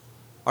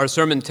Our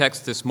sermon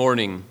text this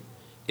morning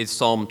is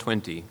Psalm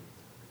 20.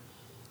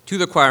 To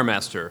the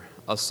choirmaster,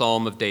 a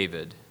psalm of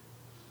David.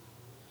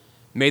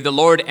 May the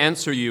Lord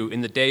answer you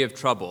in the day of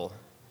trouble.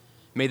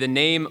 May the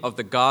name of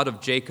the God of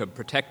Jacob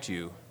protect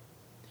you.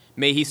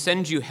 May he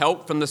send you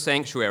help from the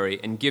sanctuary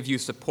and give you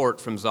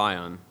support from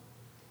Zion.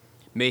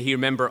 May he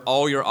remember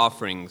all your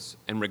offerings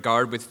and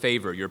regard with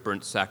favor your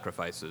burnt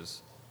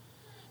sacrifices.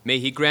 May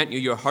he grant you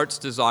your heart's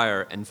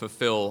desire and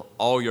fulfill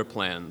all your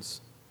plans.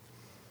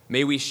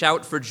 May we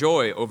shout for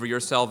joy over your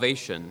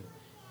salvation,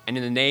 and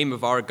in the name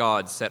of our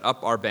God set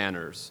up our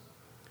banners.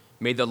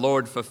 May the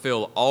Lord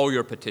fulfill all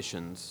your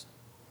petitions.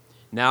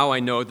 Now I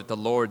know that the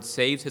Lord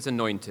saves his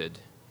anointed.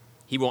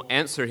 He will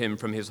answer him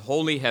from his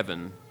holy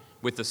heaven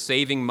with the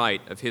saving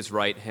might of his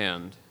right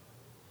hand.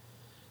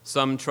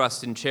 Some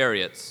trust in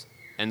chariots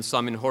and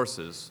some in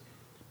horses,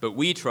 but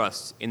we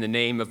trust in the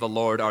name of the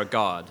Lord our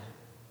God.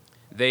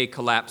 They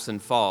collapse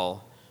and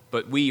fall,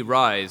 but we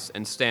rise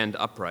and stand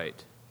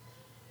upright.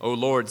 O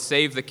Lord,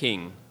 save the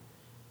King.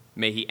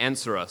 May he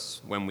answer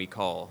us when we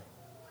call.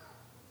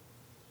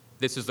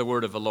 This is the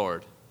word of the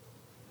Lord.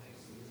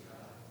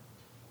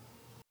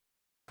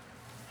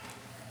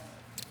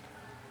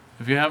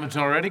 If you haven't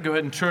already, go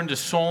ahead and turn to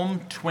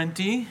Psalm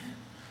 20.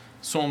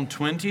 Psalm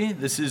 20.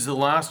 This is the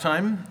last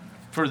time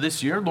for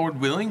this year,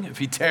 Lord willing, if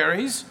he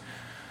tarries.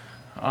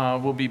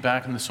 We'll be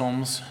back in the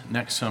Psalms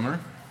next summer.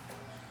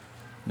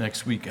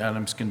 Next week,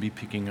 Adam's going to be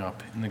picking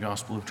up in the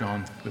Gospel of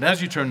John. But as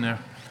you turn there,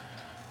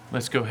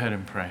 let's go ahead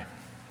and pray.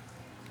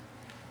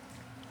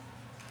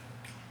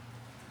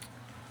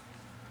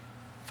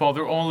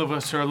 Father, all of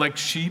us are like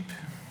sheep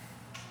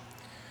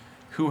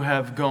who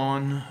have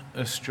gone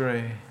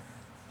astray.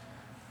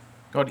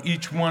 God,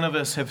 each one of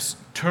us has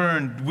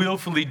turned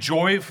willfully,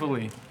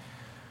 joyfully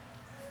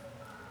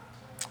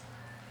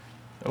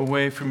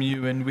away from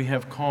you, and we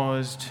have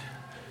caused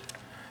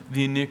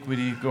the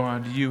iniquity,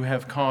 God. You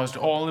have caused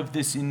all of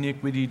this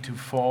iniquity to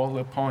fall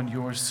upon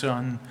your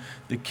Son,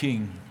 the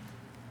King.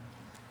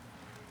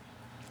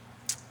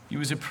 He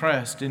was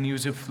oppressed and he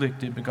was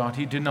afflicted, but God,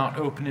 he did not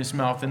open his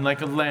mouth, and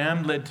like a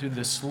lamb led to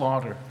the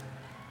slaughter,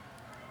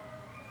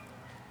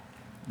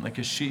 like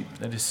a sheep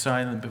that is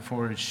silent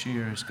before its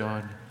shears,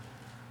 God,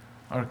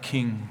 our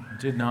King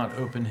did not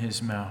open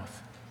his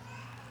mouth.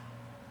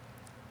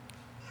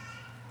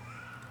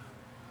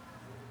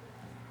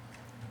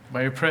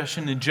 By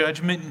oppression and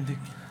judgment,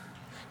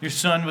 your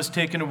Son was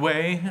taken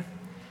away.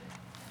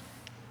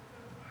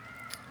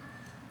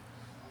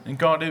 And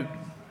God, it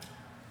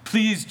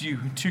pleased you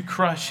to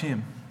crush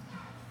him,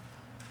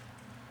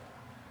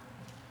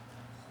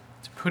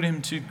 to put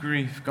him to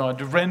grief, God,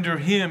 to render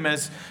him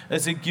as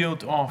a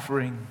guilt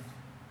offering.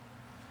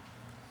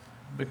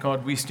 But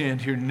God, we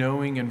stand here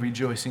knowing and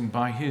rejoicing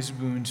by his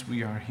wounds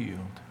we are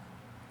healed.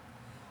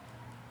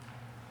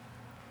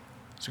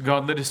 So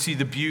God, let us see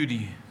the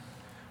beauty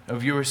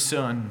of your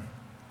Son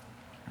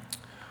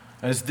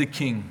as the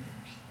King.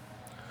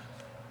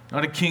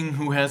 Not a king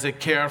who has a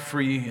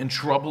carefree and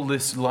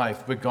troubleless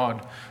life, but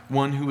God,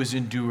 one who has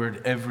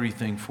endured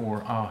everything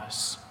for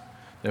us,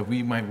 that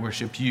we might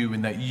worship you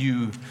and that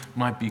you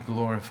might be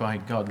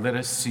glorified. God, let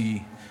us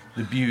see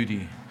the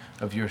beauty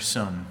of your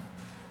Son,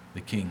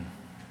 the King.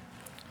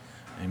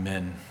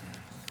 Amen.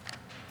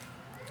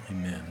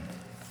 Amen.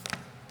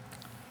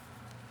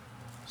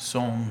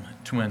 Psalm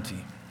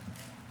 20.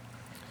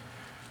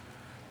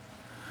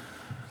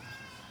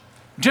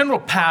 General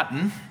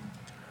Patton,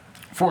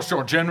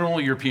 four-star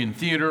general, European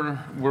theater,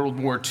 World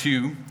War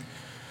II.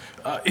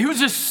 He was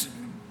this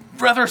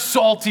rather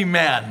salty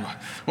man,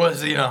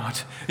 was he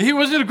not? He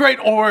wasn't a great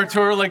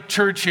orator like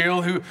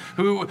Churchill,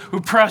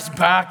 who pressed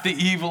back the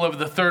evil of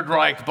the Third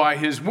Reich by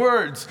his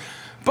words.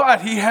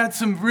 But he had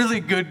some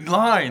really good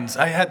lines.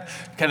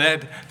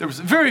 There was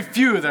very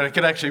few that I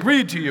could actually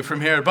read to you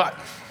from here, but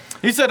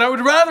he said, I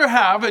would rather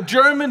have a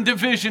German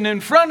division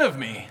in front of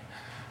me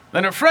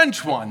than a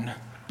French one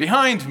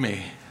behind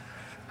me.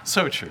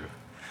 So true.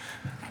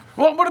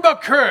 Well, what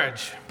about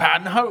courage,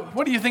 Patton?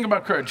 What do you think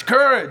about courage?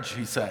 Courage,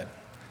 he said,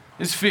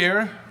 is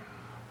fear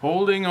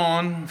holding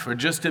on for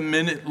just a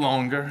minute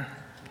longer.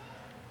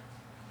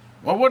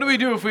 Well, what do we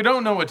do if we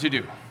don't know what to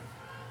do?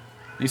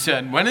 He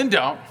said, when in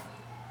doubt,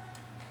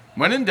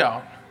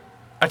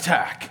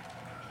 attack.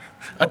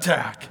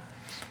 Attack.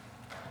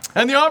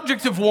 And the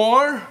object of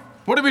war,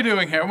 what are we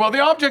doing here? Well, the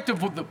object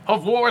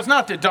of war is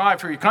not to die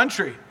for your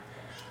country,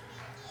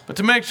 but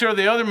to make sure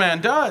the other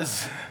man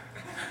does.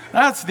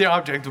 That's the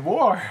object of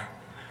war.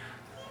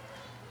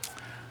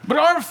 But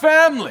our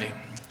family,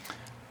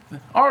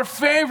 our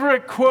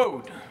favorite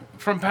quote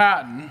from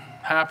Patton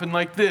happened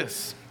like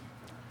this.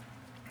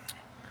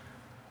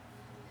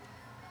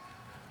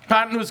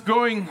 Patton was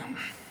going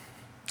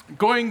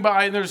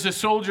by, there's a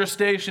soldier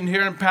station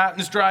here, and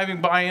Patton's driving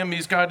by him.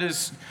 He's got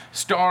his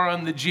star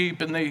on the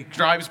Jeep, and he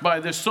drives by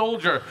this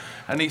soldier,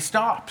 and he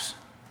stops.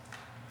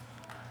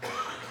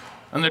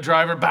 And the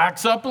driver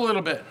backs up a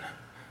little bit.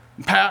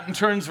 Patton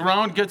turns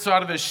around, gets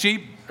out of his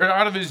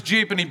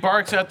Jeep, and he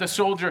barks at the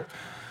soldier.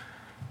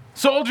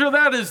 Soldier,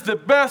 that is the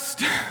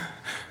best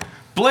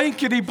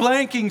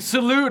blankety-blanking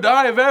salute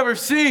I have ever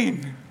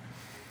seen.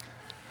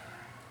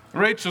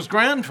 Rachel's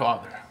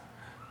grandfather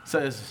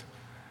says,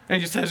 and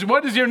he says,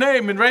 what is your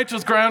name? And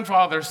Rachel's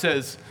grandfather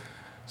says,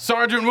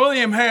 Sergeant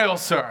William Hale,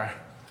 sir.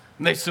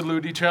 And they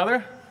salute each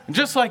other. And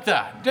just like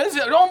that,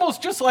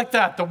 almost just like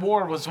that, the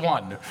war was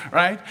won,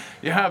 right?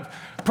 You have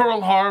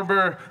Pearl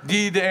Harbor,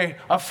 D-Day,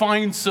 a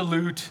fine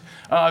salute,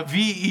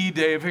 VE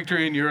Day,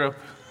 Victory in Europe,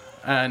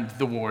 and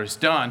the war is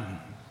done.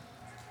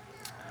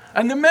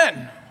 And the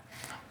men,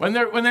 when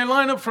they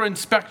line up for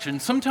inspection,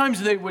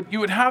 sometimes you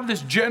would have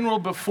this general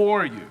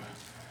before you.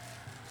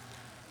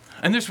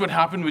 And this would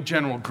happen with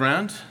General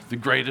Grant, the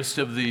greatest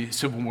of the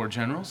Civil War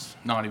generals,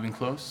 not even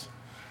close.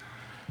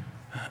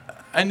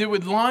 And they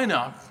would line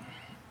up,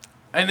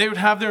 and they would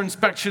have their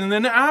inspection. And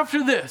then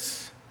after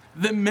this,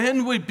 the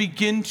men would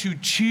begin to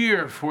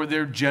cheer for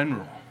their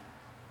general.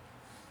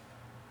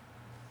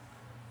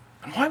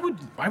 And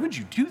why would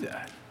you do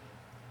that?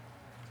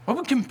 What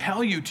would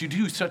compel you to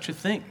do such a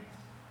thing?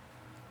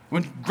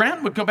 When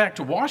Grant would go back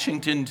to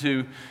Washington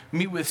to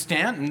meet with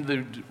Stanton,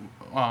 the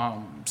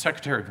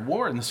Secretary of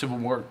War in the Civil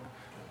War,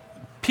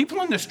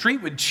 people in the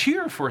street would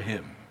cheer for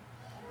him.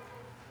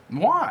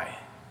 Why?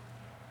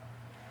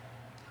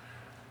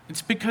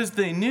 It's because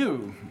they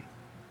knew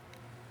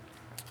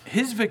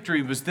his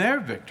victory was their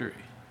victory.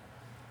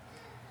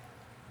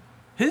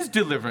 His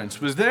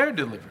deliverance was their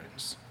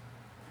deliverance.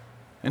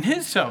 And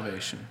his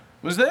salvation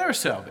was their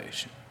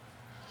salvation.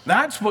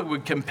 That's what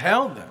would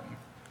compel them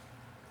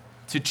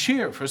to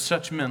cheer for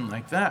such men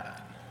like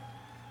that.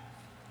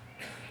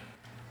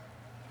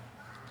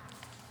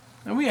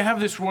 And we have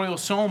this royal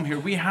psalm here.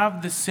 We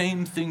have the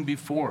same thing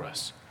before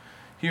us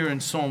here in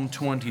Psalm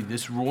 20,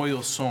 this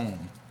royal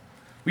psalm.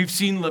 We've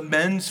seen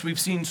laments, we've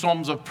seen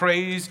psalms of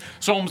praise,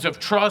 psalms of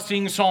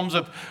trusting, psalms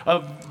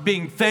of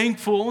being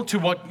thankful to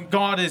what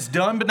God has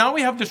done. But now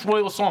we have this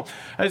royal psalm,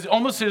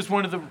 almost as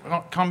one of the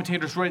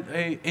commentators wrote,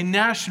 a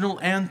national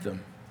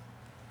anthem.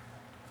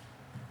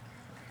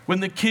 When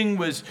the king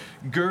was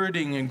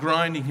girding and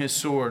grinding his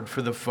sword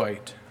for the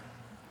fight.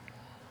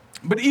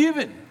 But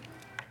even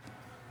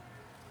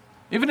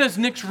as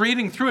Nick's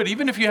reading through it,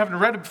 even if you haven't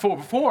read it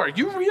before,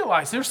 you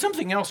realize there's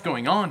something else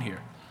going on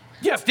here.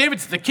 Yes,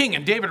 David's the king,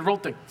 and David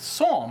wrote the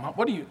psalm.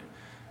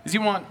 Does he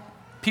want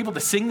people to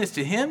sing this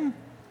to him?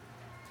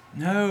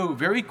 No,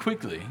 very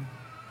quickly,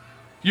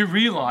 you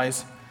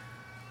realize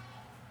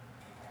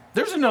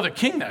there's another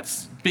king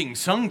that's being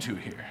sung to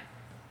here.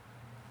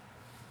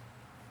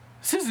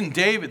 This isn't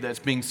David that's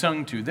being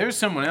sung to. There's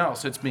someone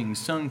else that's being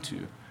sung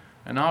to.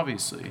 And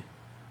obviously,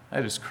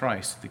 that is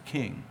Christ the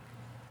King.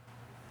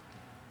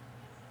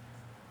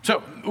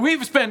 So,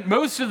 we've spent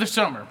most of the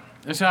summer,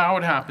 that's how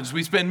it happens.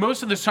 We spend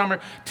most of the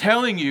summer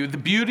telling you the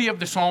beauty of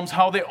the Psalms,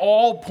 how they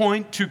all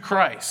point to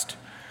Christ.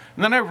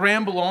 And then I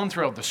ramble on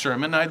throughout the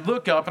sermon, and I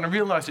look up and I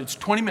realize it's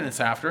 20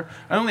 minutes after.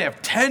 I only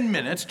have 10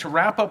 minutes to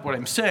wrap up what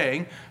I'm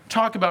saying,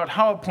 talk about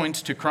how it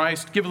points to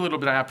Christ, give a little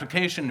bit of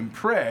application, and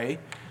pray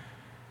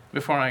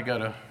before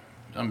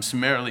I'm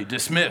summarily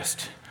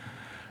dismissed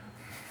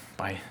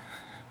by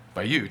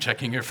you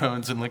checking your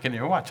phones and looking at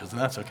your watches,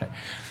 and that's okay.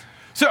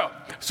 So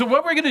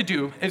what we're going to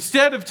do,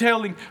 instead of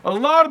telling a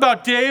lot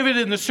about David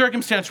and the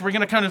circumstance, we're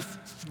going to kind of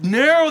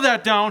narrow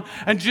that down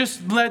and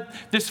just let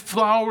this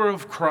flower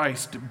of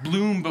Christ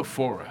bloom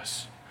before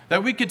us.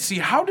 That we could see,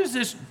 how does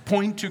this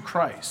point to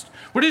Christ?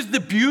 What is the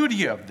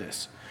beauty of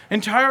this?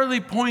 Entirely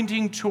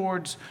pointing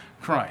towards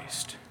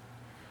Christ.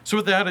 So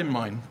with that in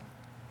mind,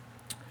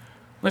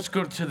 let's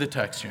go to the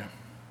text here.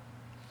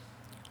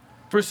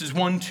 Verses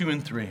 1, 2,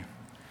 and 3.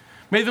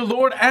 May the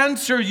Lord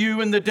answer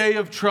you in the day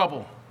of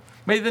trouble.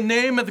 May the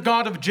name of the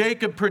God of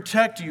Jacob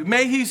protect you.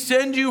 May he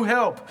send you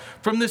help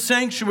from the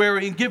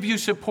sanctuary and give you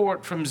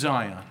support from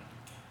Zion.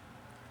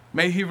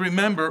 May he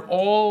remember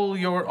all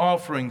your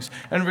offerings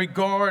and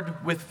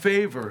regard with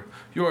favor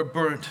your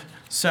burnt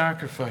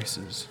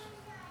sacrifices.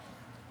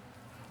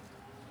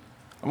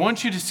 I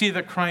want you to see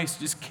that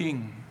Christ is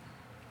King.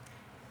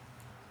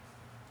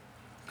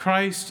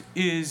 Christ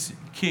is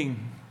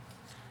King.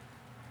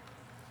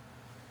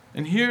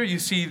 And here you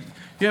see,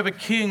 you have a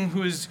king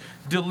who is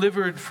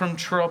delivered from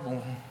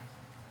trouble.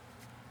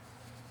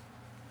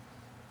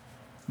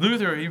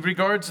 Luther, he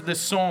regards this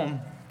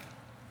psalm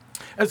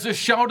as a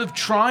shout of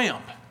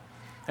triumph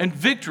and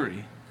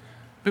victory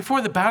before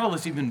the battle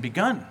has even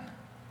begun.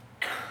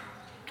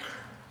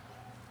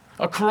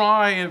 A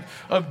cry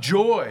of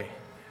joy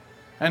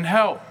and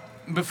help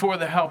before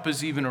the help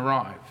has even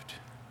arrived.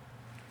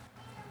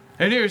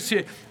 And here's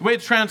the way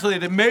it's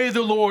translated, may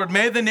the Lord,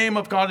 may the name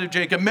of God of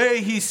Jacob,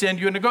 may he send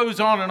you. And it goes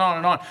on and on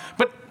and on.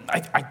 But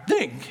I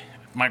think,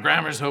 if my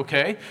grammar's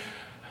okay,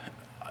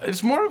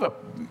 it's more of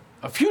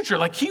a future,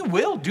 like he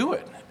will do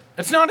it.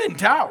 It's not in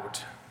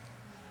doubt.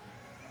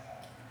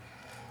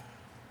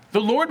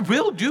 The Lord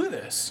will do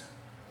this.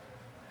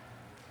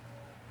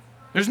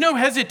 There's no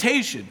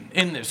hesitation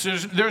in this.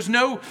 There's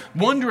no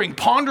wondering,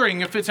 pondering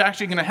if it's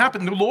actually going to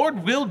happen. The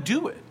Lord will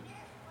do it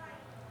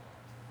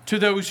to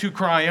those who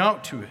cry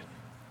out to it.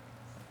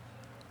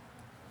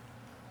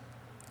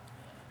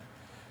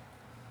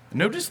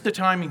 Notice the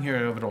timing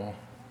here of it all.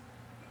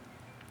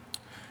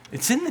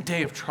 It's in the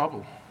day of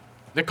trouble.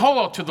 They call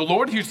out to the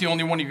Lord. He's the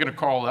only one you're going to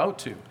call out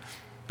to.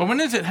 But when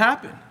does it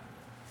happen?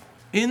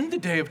 In the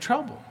day of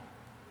trouble.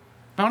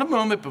 Not a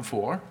moment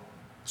before.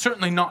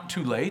 Certainly not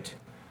too late.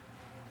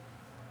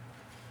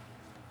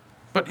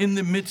 But in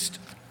the midst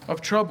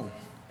of trouble.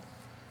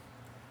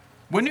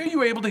 When are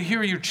you able to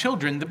hear your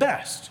children the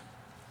best?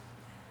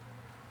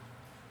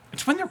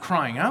 It's when they're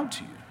crying out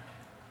to you.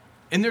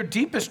 In their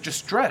deepest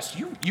distress,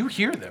 you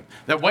hear them.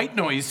 That white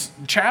noise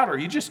chatter,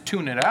 you just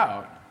tune it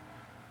out.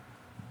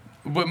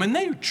 But when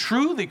they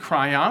truly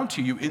cry out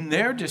to you in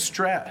their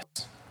distress,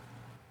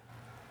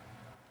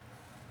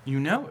 you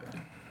know it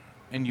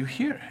and you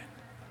hear it.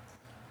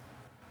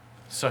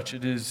 Such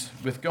it is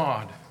with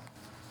God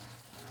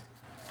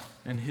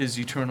and his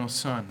eternal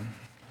Son.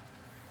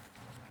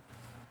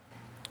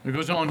 It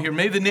goes on here,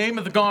 may the name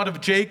of the God of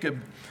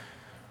Jacob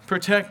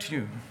protect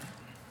you.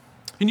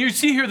 And you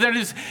see here that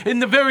is in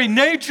the very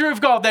nature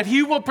of God that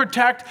he will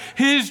protect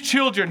his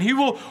children. He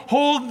will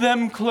hold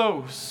them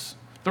close.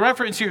 The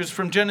reference here is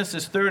from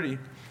Genesis 30.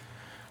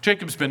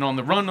 Jacob's been on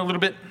the run a little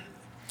bit.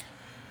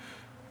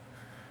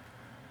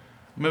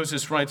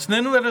 Moses writes,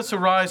 then let us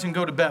arise and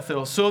go to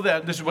Bethel, so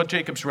that, this is what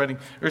Jacob's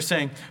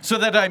saying, so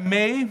that I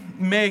may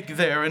make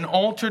there an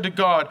altar to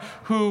God,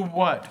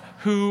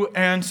 who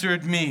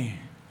answered me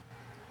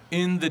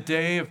in the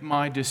day of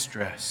my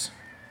distress,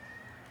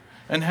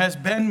 and has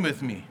been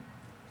with me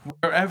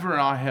wherever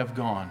I have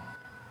gone.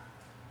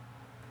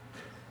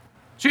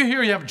 So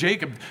here you have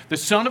Jacob, the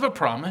son of a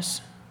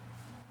promise,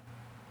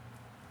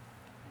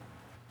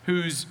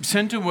 who's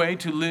sent away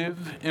to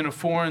live in a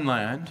foreign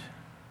land,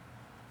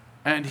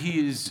 and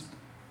he is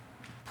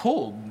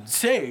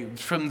saved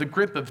from the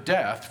grip of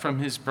death from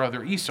his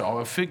brother Esau,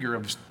 a figure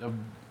of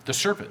the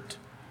serpent.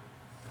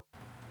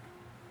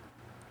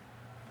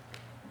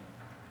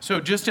 So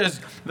just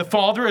as the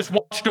Father has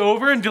watched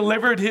over and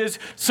delivered his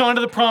son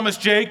of the promise,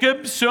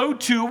 Jacob, so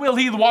too will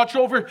he watch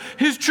over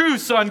his true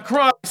son,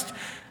 Christ,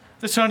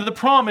 the son of the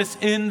promise,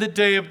 in the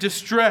day of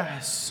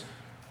distress.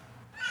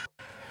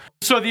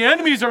 So the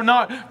enemies are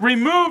not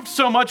removed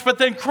so much, but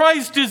then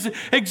Christ is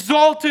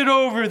exalted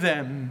over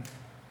them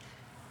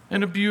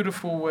in a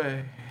beautiful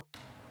way.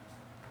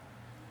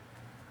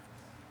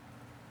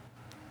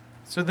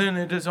 So then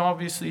it is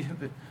obviously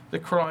the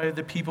cry of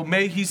the people.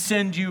 May he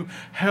send you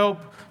help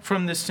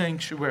from the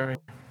sanctuary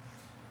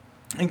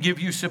and give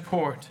you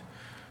support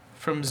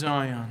from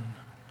Zion.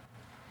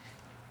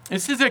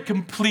 This is a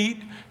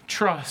complete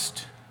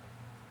trust.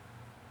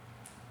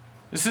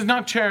 This is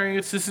not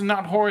chariots, this is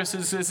not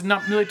horses, this is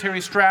not military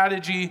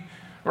strategy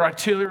or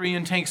artillery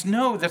and tanks.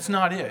 No, that's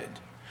not it.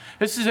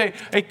 This is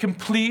a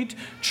complete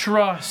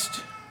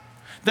trust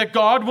that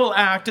God will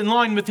act in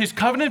line with his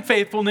covenant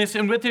faithfulness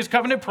and with his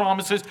covenant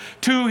promises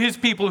to his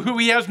people, who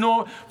he has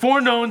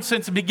foreknown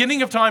since the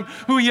beginning of time,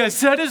 who he has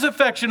set his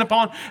affection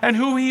upon, and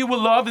who he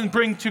will love and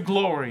bring to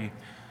glory.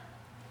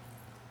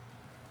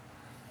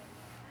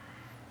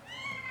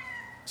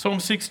 Psalm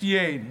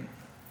 68.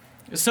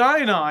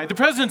 Sinai, the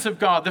presence of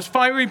God, this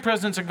fiery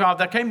presence of God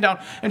that came down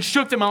and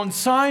shook the mountain,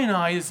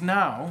 Sinai is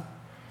now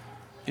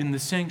in the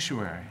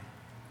sanctuary.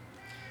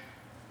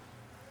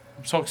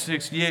 Psalm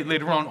 68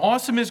 later on,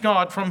 awesome is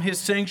God from his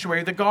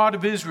sanctuary, the God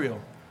of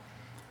Israel.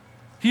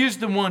 He is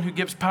the one who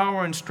gives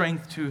power and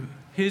strength to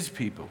his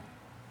people.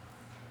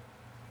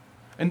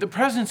 And the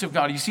presence of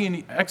God, you see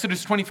in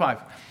Exodus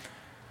 25,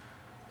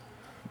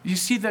 you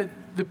see that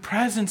the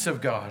presence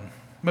of God,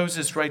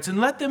 Moses writes,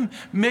 and let them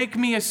make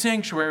me a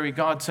sanctuary,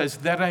 God says,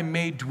 that I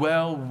may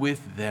dwell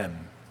with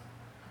them.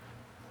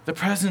 The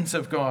presence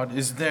of God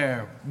is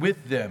there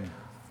with them.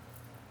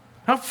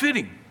 How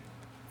fitting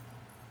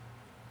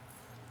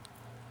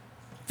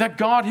that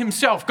God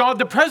himself, God,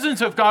 the presence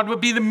of God,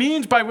 would be the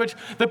means by which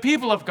the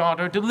people of God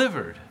are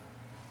delivered.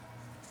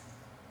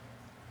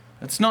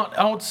 It's not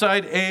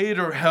outside aid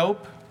or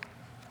help,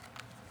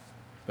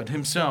 but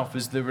himself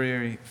is the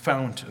very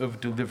fount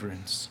of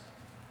deliverance.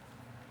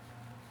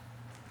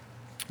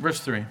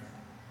 Verse 3.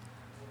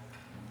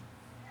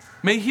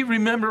 May he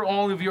remember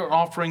all of your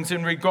offerings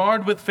and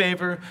regard with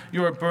favor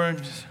your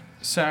burnt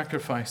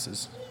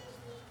sacrifices.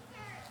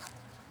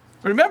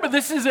 Remember,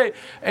 this is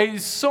a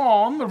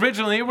psalm.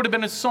 Originally, it would have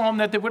been a psalm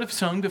that they would have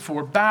sung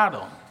before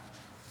battle.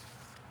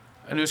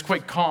 And it was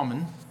quite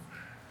common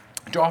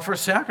to offer a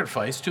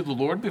sacrifice to the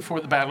Lord before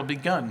the battle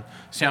begun.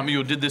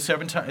 Samuel did this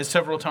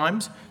several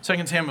times.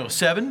 2 Samuel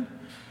 7.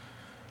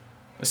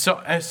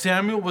 So as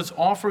Samuel was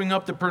offering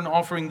up the burnt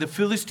offering, the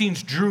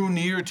Philistines drew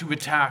near to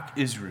attack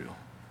Israel.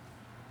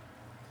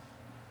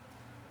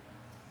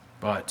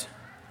 But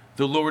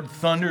the Lord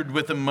thundered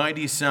with a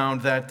mighty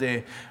sound that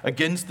day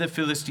against the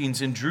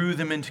Philistines and drew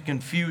them into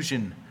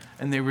confusion,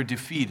 and they were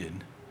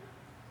defeated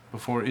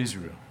before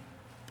Israel.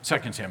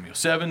 2 Samuel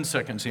 7,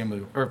 1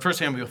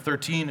 Samuel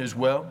 13 as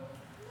well.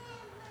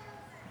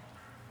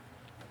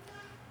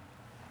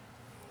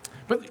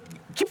 But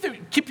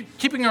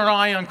keeping our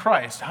eye on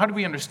Christ, how do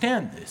we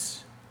understand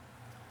this?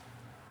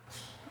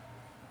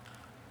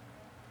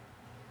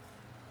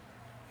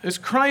 As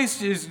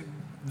Christ is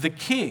the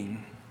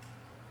King,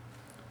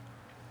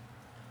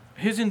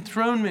 his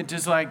enthronement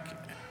is like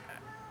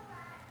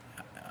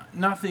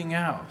nothing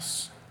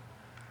else.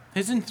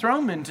 His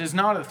enthronement is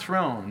not a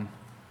throne.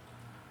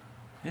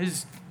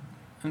 His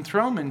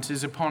enthronement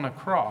is upon a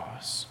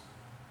cross.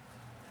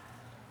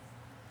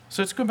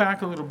 So let's go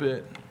back a little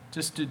bit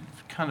just to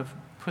kind of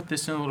put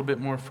this in a little bit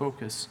more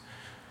focus.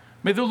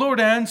 May the Lord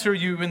answer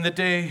you in the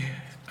day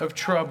of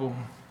trouble.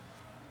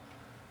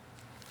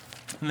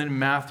 And then in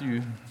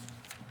Matthew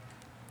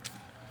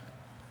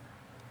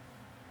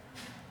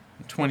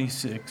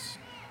 26.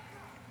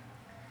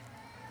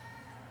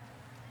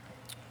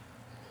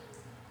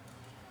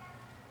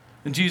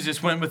 And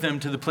Jesus went with them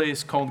to the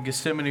place called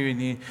Gethsemane, and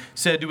he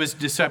said to his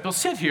disciples,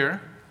 sit here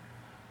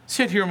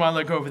while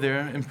I go over there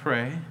and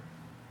pray.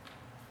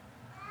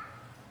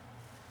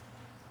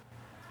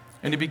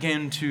 And he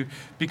began to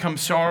become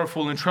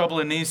sorrowful and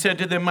troubled, and he said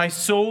to them, my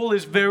soul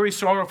is very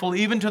sorrowful,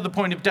 even to the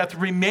point of death.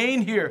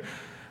 Remain here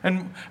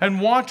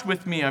and watch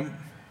with me. And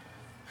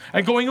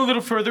going a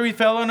little further, he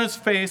fell on his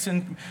face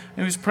and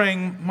he was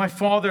praying, my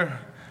Father,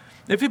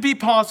 if it be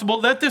possible,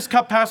 let this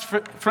cup pass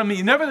from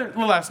me.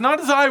 Nevertheless, not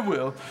as I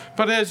will,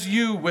 but as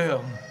you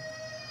will.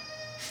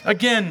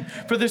 Again,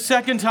 for the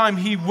second time,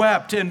 he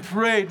wept and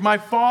prayed, my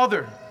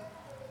Father,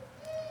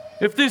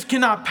 if this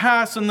cannot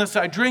pass unless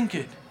I drink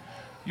it,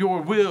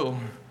 your will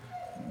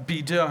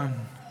be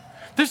done.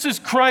 This is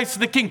Christ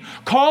the King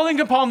calling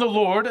upon the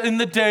Lord in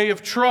the day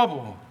of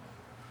trouble.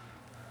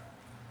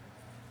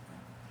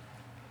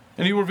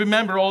 And he will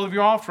remember all of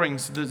your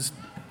offerings, as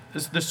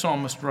the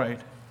psalmist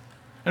writes.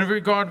 And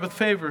regard with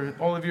favor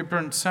all of your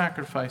burnt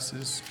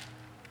sacrifices.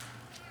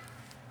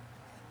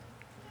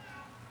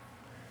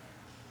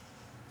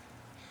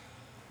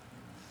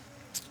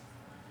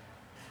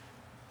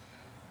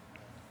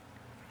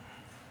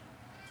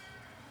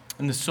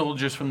 And the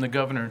soldiers from the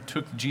governor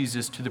took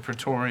Jesus to the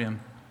praetorium,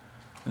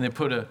 and they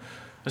put a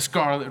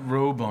scarlet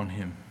robe on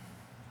him,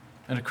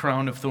 and a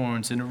crown of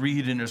thorns, and a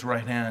reed in his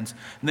right hand.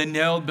 And they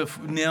knelt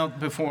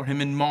before him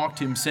and mocked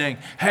him, saying,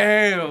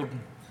 Hail!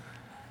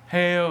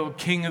 Hail,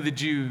 King of the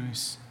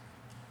Jews.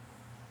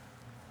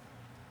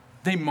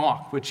 They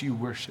mock what you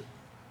worship.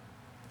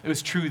 It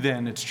was true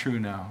then, it's true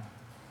now.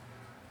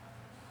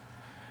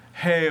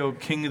 Hail,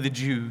 King of the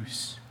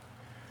Jews.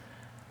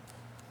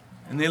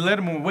 And they led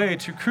him away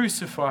to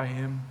crucify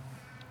him.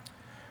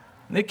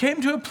 And they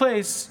came to a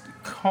place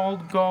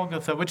called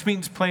Golgotha, which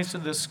means place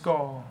of the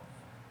skull.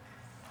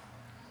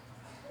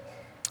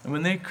 And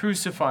when they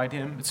crucified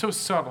him, it's so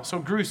subtle, so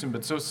gruesome,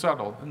 but so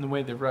subtle in the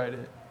way they write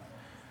it.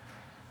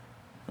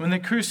 When they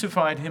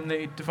crucified him,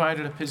 they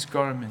divided up his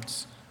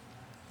garments.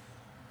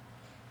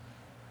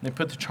 They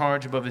put the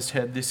charge above his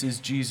head, this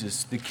is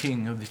Jesus, the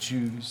King of the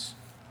Jews.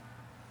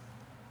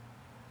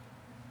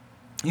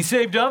 He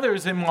saved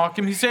others, they mock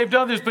him. He saved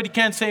others, but he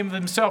can't save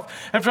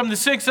himself. And from the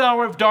 6th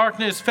hour of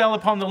darkness fell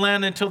upon the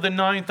land until the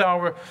 9th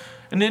hour.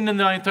 And in the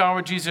 9th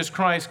hour, Jesus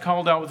Christ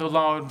called out with a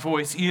loud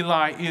voice,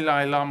 Eli,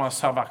 Eli, lama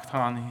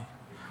sabachthani,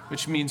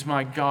 which means,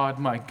 my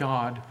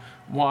God,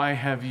 why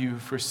have you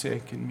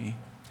forsaken me?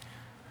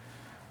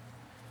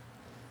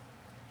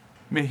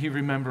 May he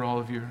remember all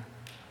of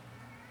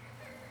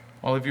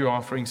your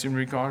offerings and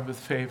regard with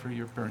favor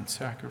your burnt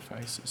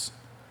sacrifices.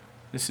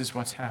 This is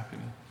what's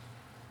happening.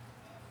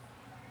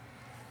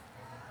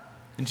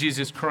 And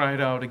Jesus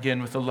cried out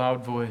again with a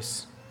loud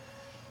voice,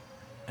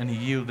 and he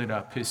yielded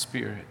up his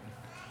spirit.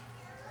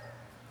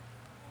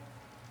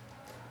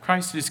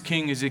 Christ is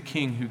a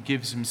king who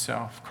gives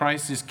himself.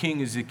 Christ is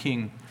a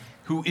king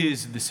who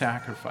is the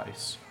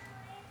sacrifice.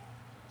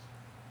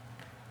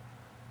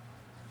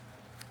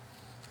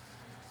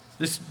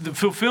 The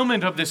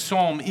fulfillment of this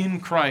psalm in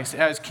Christ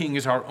as king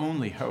is our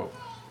only hope.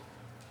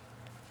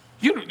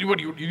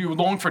 You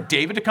long for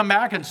David to come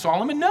back and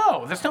Solomon?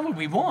 No, that's not what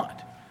we want.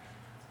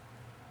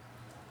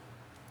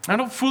 I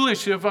know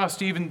foolish of us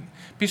to even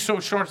be so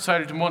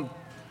short-sighted to want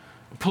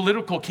a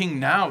political king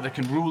now that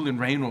can rule and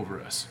reign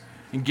over us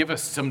and give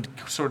us some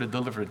sort of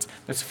deliverance.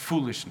 That's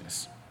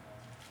foolishness.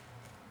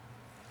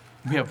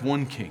 We have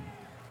one king,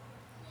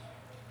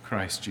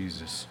 Christ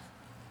Jesus.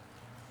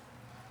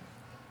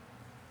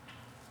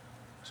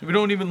 So we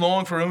don't even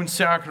long for our own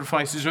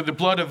sacrifices or the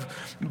blood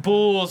of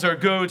bulls or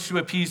goats to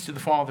appease to the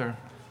Father.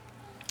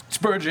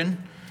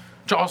 Spurgeon,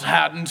 Charles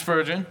Haddon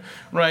Spurgeon,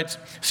 writes,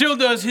 still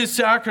does his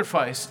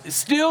sacrifice,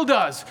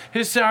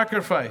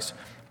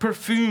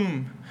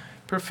 perfume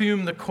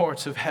the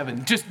courts of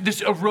heaven. Just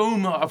this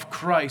aroma of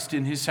Christ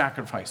in his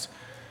sacrifice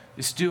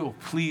is still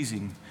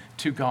pleasing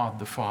to God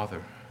the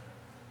Father.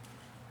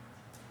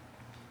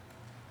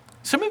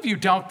 Some of you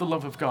doubt the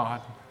love of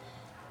God.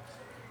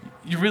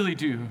 You really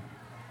do.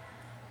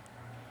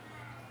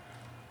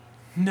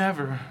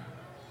 Never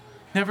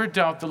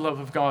doubt the love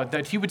of God,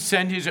 that he would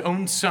send his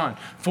own son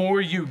for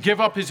you, give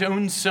up his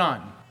own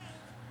son.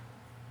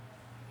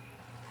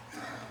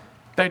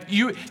 That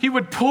he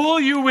would pull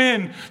you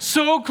in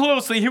so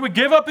closely. He would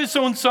give up his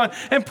own son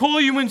and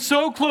pull you in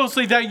so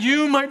closely that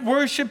you might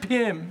worship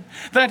him,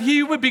 that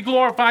he would be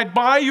glorified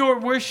by your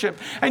worship.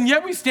 And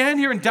yet we stand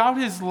here and doubt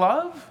his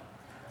love?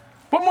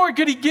 What more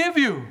could he give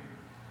you?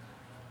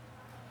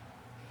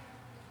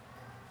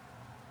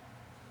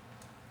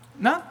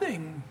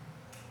 Nothing.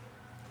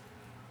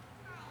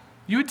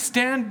 You would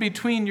stand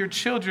between your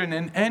children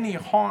and any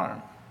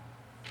harm.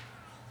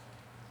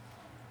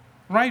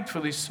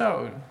 Rightfully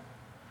so.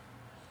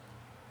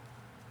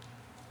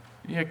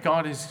 Yet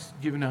God has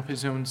given up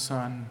his own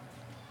Son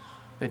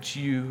that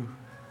you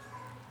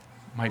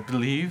might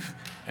believe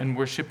and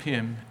worship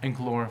him and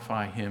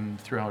glorify him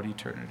throughout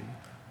eternity.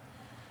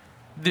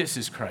 This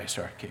is Christ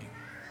our King.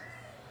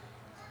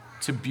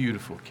 It's a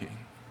beautiful King.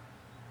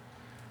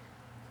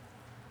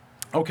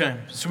 Okay,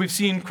 so we've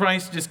seen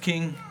Christ as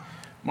King.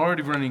 I'm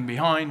already running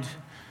behind.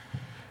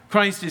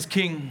 Christ is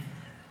King.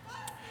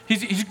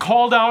 He's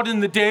called out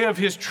in the day of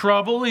his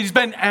trouble. He's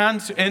been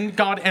answered, and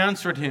God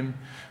answered him.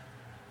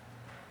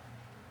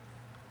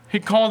 He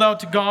called out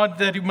to God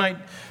that he might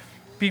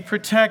be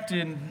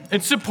protected.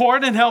 And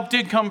support and help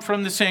did come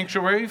from the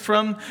sanctuary,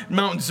 from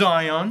Mount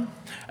Zion.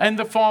 And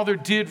the Father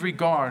did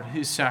regard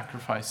his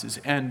sacrifices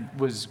and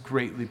was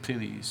greatly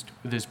pleased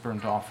with his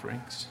burnt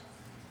offerings.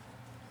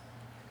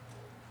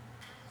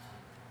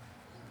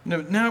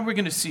 Now we're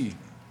going to see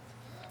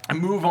and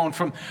move on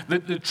from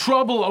the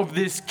trouble of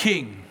this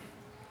king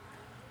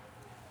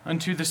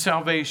unto the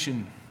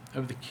salvation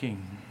of the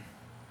king.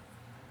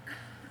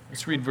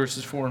 Let's read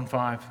verses 4 and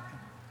 5.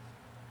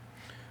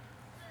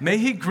 May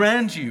he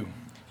grant you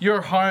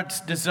your heart's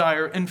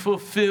desire and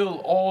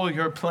fulfill all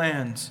your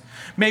plans.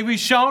 May we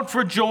shout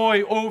for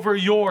joy over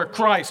your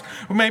Christ.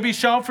 May we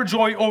shout for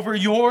joy over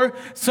your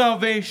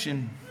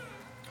salvation.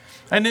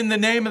 And in the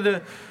name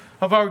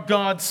of our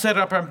God, set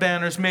up our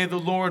banners. May the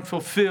Lord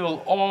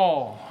fulfill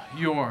all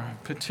your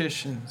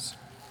petitions.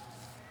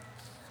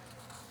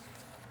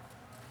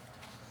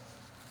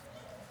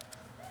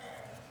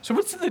 So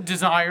what's the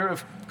desire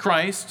of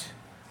Christ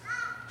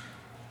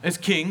as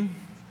King?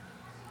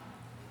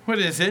 What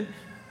is it?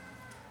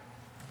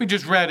 We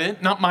just read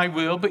it. Not my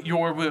will, but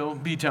your will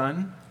be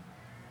done.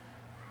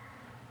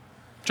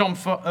 John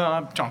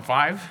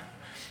 5.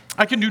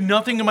 I can do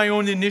nothing in my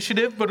own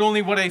initiative, but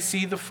only what I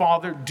see the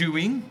Father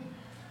doing.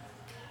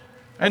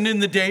 And in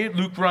the day,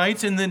 Luke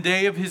writes, in the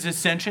day of his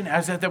ascension,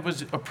 as that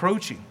was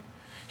approaching,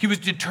 he was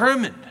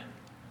determined.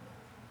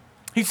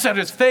 He set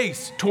his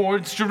face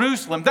towards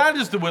Jerusalem. That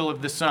is the will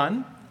of the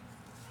Son,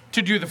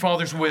 to do the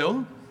Father's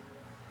will.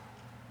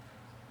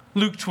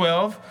 Luke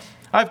 12,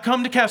 I've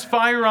come to cast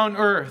fire on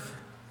earth,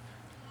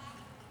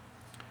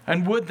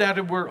 and would that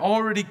it were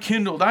already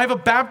kindled. I have a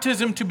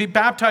baptism to be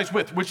baptized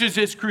with, which is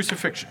his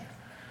crucifixion.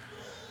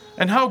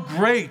 And how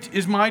great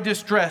is my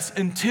distress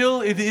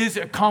until it is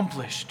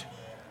accomplished.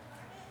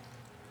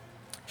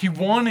 He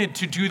wanted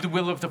to do the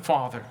will of the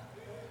Father.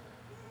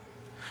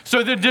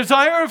 So the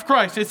desire of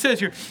Christ, it says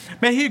here,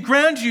 may he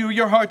grant you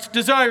your heart's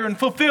desire and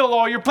fulfill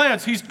all your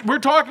plans. We're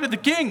talking to the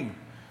King.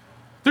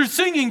 They're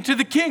singing to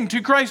the King,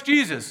 to Christ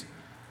Jesus,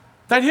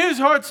 that his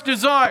heart's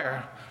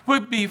desire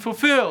would be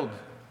fulfilled.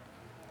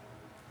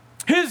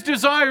 His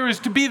desire is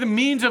to be the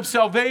means of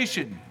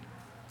salvation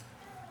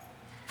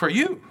for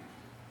you,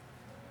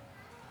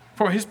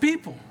 for his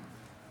people,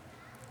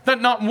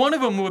 that not one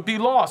of them would be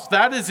lost.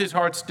 That is his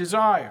heart's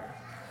desire.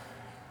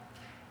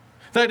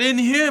 That in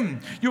him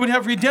you would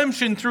have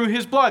redemption through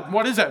his blood.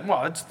 What is that?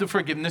 Well, it's the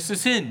forgiveness of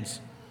sins.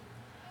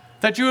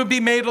 That you would be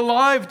made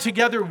alive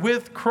together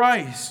with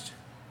Christ.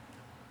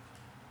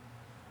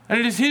 And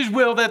it is his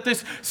will that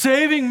this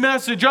saving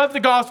message of the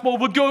gospel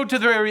would go to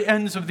the very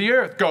ends of the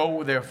earth.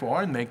 Go,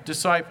 therefore, and make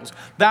disciples.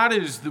 That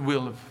is the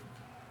will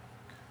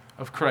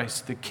of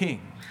Christ the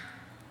King.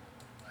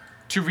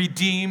 To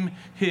redeem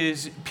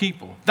his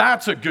people.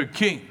 That's a good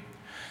king.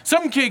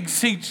 Some kings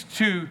seek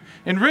to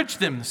enrich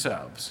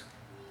themselves.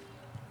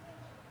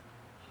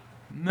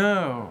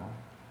 No.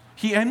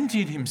 He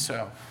emptied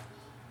himself.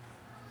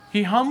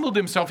 He humbled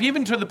himself,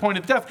 even to the point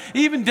of death,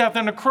 even death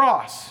on a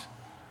cross.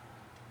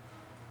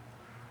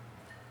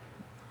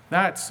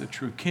 That's the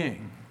true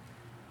king.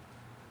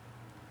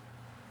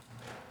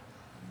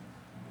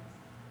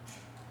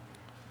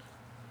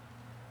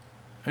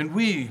 And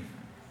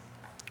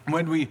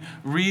when we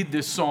read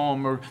this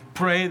psalm or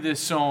pray this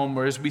psalm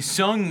or as we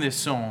sung this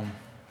psalm,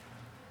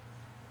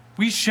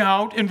 we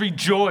shout and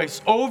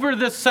rejoice over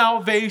the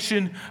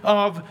salvation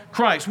of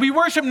Christ. We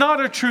worship not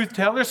a truth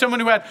teller, someone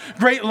who had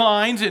great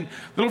lines and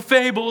little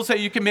fables that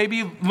you can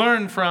maybe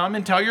learn from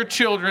and tell your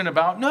children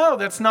about. No,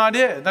 that's not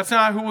it. That's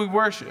not who we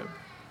worship.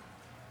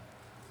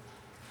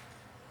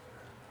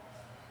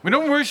 We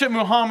don't worship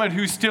Muhammad,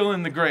 who's still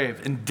in the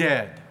grave and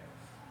dead.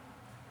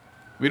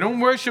 We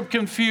don't worship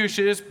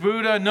Confucius,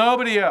 Buddha,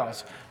 nobody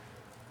else.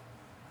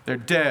 They're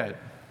dead.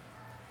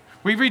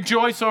 We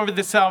rejoice over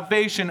the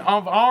salvation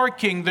of our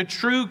King, the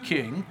true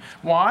King.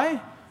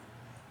 Why?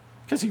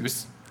 Because he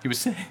was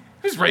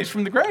raised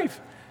from the grave.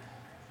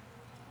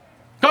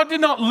 God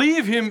did not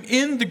leave him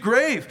in the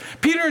grave.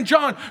 Peter and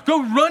John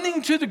go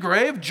running to the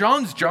grave.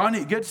 John's John,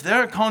 he gets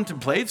there,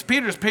 contemplates.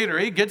 Peter's Peter,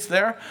 he gets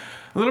there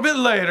a little bit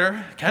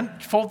later.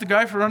 Can't fault the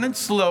guy for running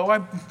slow.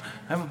 I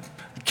have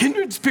a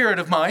kindred spirit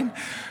of mine.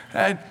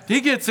 And he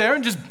gets there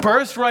and just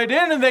bursts right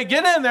in, and they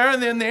get in there,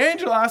 and then the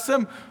angel asks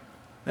them,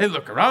 they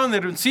look around, they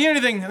don't see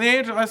anything, and the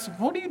angel asks them,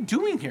 what are you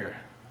doing here?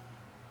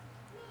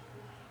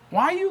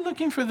 Why are you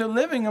looking for the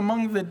living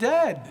among the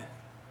dead?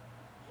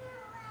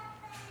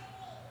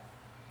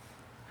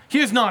 He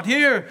is not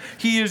here.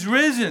 He is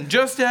risen,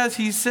 just as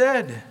he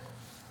said.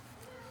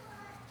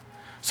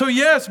 So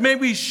yes, may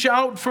we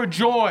shout for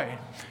joy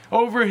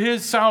over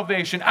his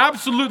salvation.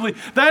 Absolutely.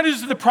 That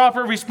is the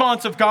proper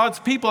response of God's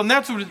people, and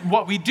that's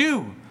what we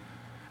do.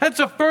 That's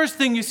the first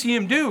thing you see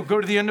him do. Go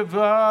to the end of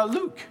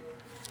Luke.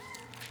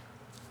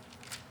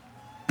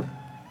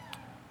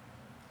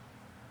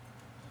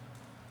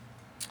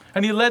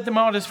 And he led them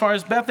out as far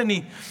as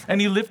Bethany,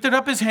 and he lifted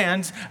up his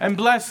hands and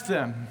blessed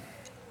them.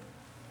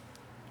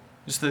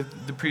 Just the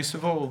priests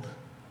of old.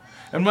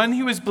 And when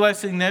he was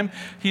blessing them,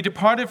 he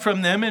departed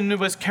from them and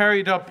was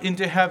carried up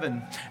into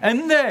heaven.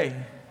 And they,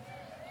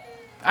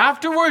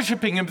 after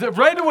worshiping him,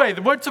 right away,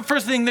 what's the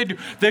first thing they do?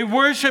 They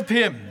worship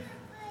him.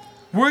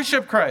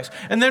 Worship Christ.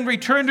 And then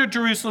returned to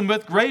Jerusalem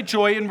with great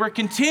joy and were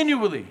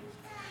continually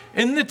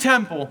in the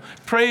temple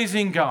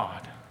praising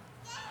God.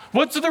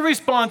 What's the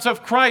response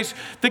of Christ,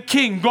 the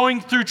King,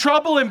 going through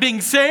trouble and being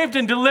saved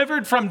and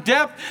delivered from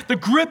death, the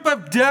grip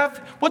of death?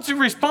 What's the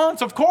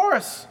response? Of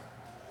course.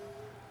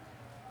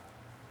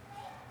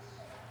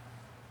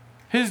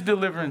 His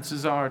deliverance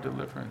is our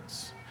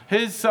deliverance.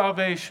 His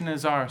salvation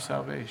is our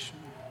salvation.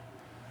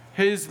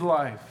 His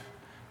life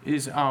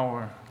is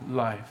our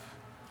life.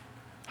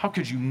 How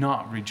could you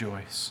not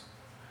rejoice?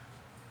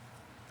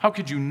 How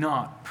could you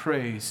not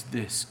praise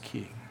this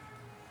King?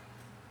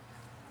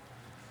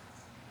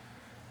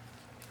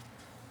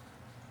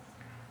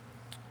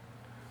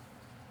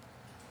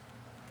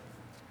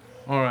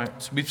 All right,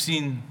 so we've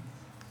seen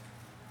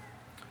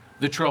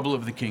the trouble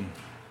of the king.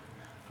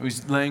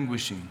 He's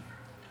languishing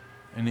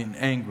and in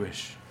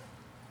anguish.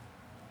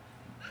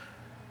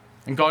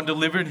 And God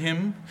delivered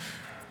him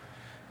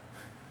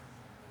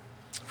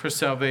for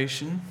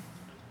salvation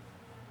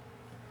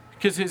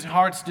because his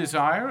heart's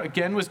desire,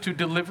 again, was to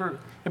deliver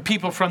the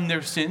people from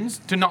their sins,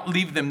 to not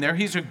leave them there.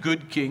 He's a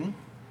good king.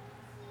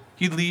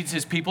 He leads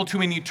his people to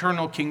an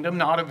eternal kingdom,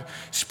 not of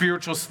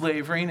spiritual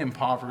slavery and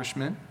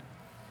impoverishment.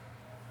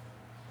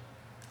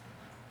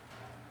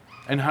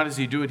 And how does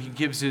he do it? He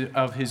gives it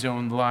of his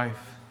own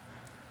life.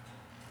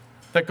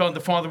 That God the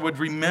Father would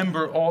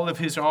remember all of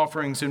his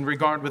offerings and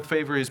regard with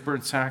favor his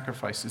burnt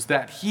sacrifices.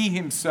 That he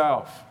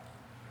himself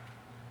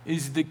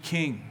is the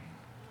king.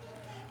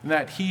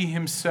 That he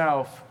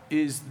himself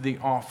is the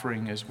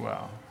offering as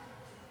well.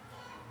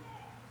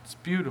 It's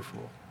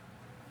beautiful.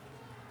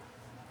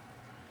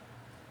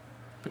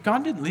 But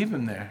God didn't leave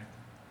him there.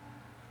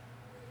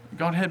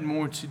 God had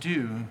more to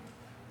do.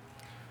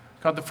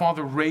 God the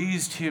Father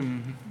raised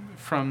him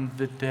from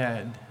the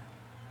dead.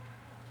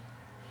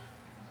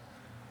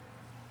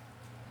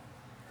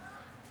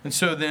 And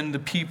so then the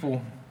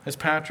people, as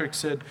Patrick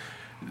said,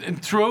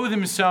 throw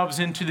themselves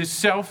into this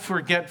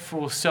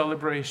self-forgetful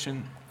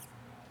celebration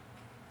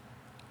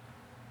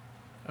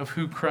of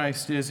who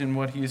Christ is and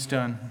what he has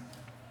done.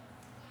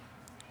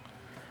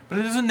 But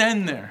it doesn't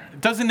end there. It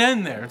doesn't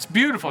end there. It's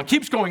beautiful. It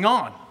keeps going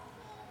on.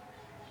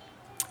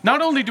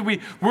 Not only do we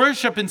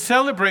worship and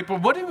celebrate,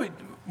 but what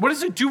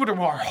does it do to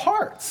our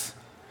hearts?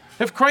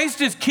 If Christ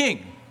is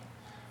king,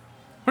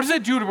 what does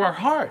it do to our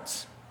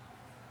hearts?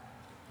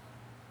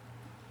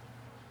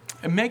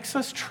 It makes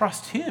us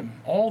trust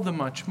him all the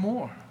much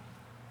more.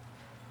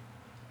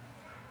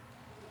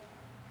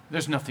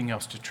 There's nothing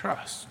else to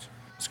trust.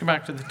 Let's go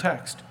back to the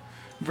text.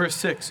 Verse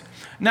 6.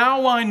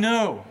 Now I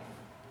know.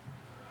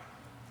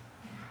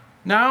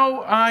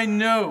 Now I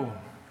know.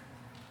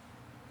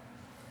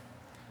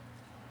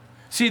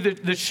 See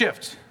the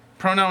shift.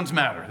 Pronouns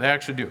matter. They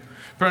actually do.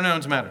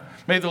 Pronouns matter.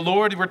 May the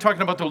Lord, we're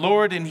talking about the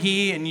Lord and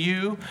he and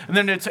you. And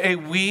then it's a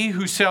we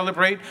who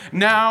celebrate.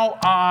 Now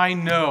I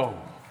know.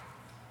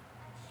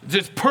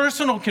 It's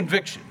personal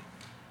conviction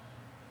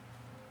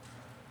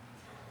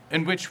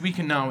in which we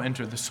can now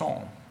enter the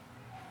psalm.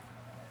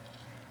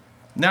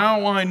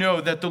 Now I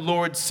know that the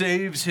Lord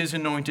saves his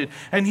anointed,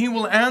 and he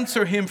will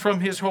answer him from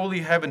his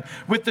holy heaven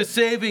with the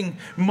saving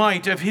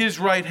might of his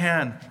right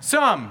hand.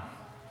 Some,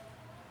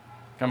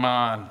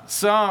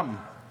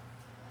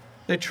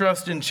 they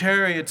trust in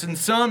chariots and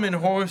some in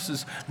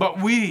horses,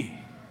 but we,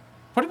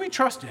 what do we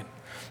trust in?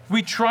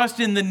 We trust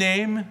in the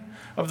name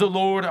of the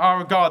Lord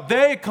our God.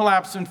 They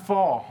collapse and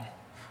fall,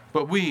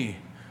 but we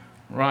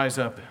rise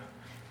up.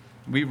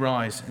 We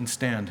rise and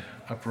stand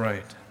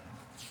upright.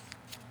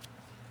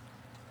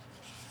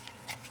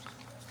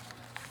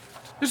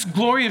 This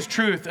glorious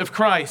truth of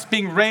Christ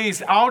being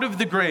raised out of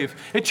the grave,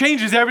 it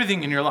changes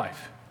everything in your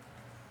life.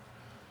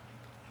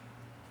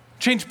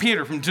 Changed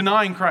Peter from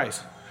denying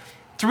Christ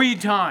 3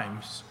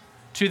 times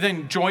to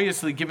then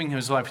joyously giving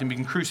his life and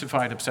being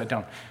crucified upside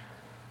down.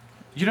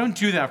 You don't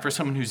do that for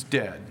someone who's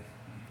dead.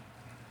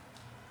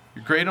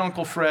 Your great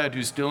uncle Fred,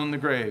 who's still in the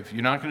grave,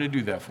 you're not going to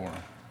do that for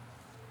him.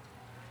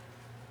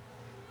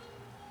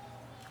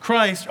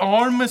 Christ,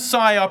 our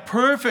Messiah,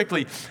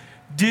 perfectly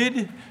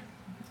did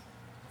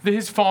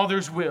his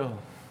Father's will.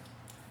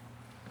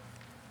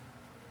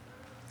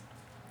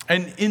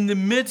 And in the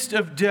midst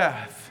of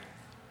death,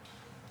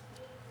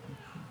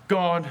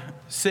 God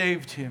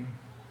saved him.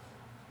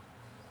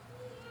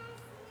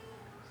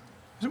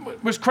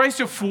 Was Christ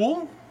a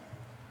fool?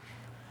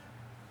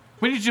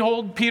 When he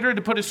told Peter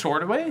to put his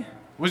sword away?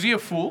 Was he a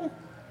fool?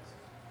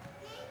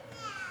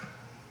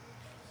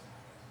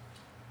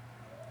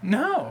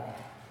 No.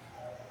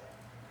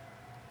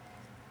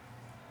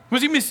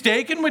 Was he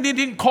mistaken when he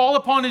didn't call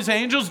upon his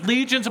angels,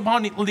 legions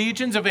upon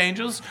legions of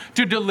angels,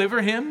 to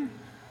deliver him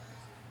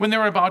when they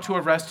were about to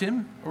arrest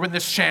him, or when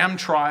this sham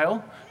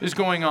trial is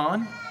going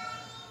on?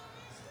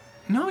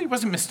 No, he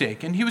wasn't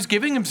mistaken. He was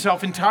giving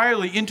himself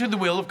entirely into the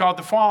will of God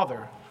the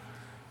Father.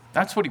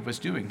 That's what he was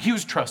doing. He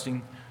was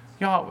trusting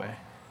Yahweh.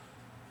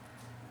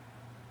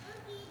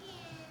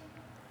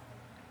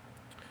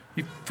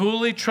 He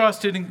fully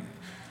trusted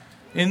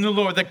in the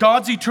Lord, that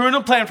God's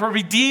eternal plan for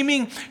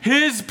redeeming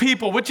his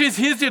people, which is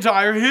his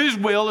desire, his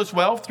will as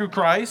well through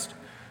Christ,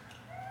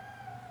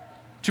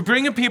 to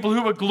bring a people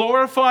who would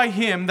glorify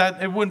him,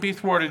 that it wouldn't be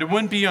thwarted, it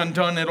wouldn't be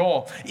undone at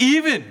all.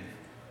 Even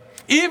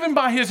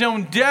by his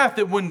own death,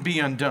 it wouldn't be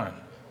undone.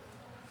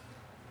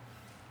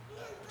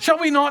 Shall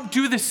we not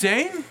do the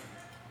same?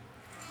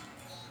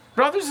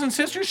 Brothers and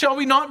sisters, shall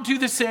we not do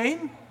the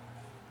same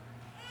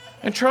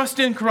and trust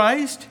in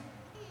Christ?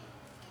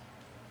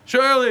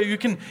 Surely you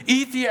can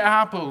eat the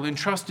apple and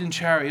trust in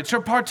chariots,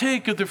 or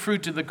partake of the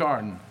fruit of the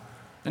garden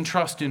and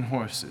trust in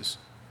horses.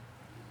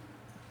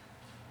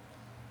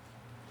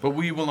 But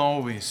we will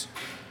always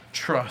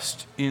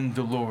trust in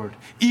the Lord.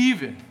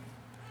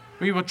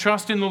 We will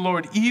trust in the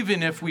Lord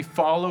even if we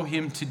follow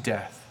him to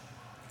death.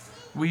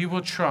 We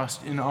will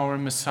trust in our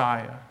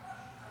Messiah.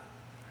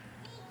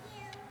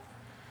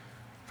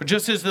 For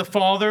just as the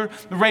Father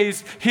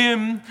raised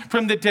him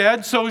from the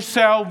dead, so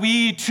shall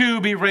we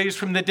too be raised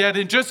from the dead.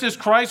 And just as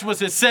Christ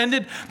was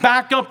ascended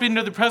back up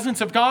into the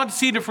presence of God,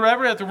 seated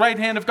forever at the right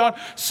hand of God,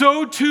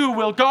 so too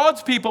will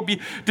God's people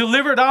be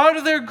delivered out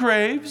of their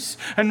graves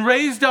and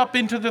raised up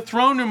into the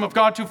throne room of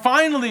God to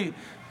finally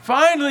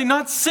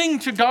not sing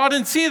to God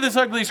and see this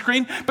ugly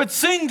screen, but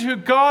sing to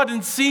God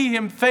and see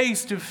him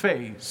face to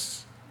face.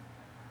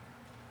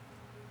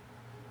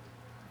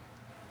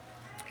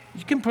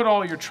 You can put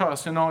all your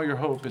trust and all your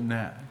hope in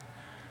that.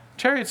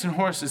 Chariots and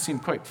horses seem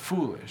quite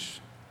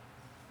foolish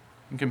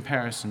in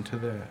comparison to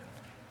that.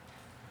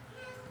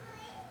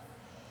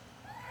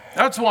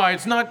 That's why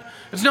it's not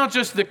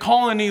just the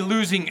colony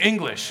losing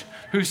English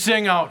who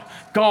sing out,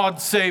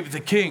 "God save the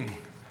King."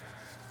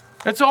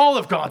 It's all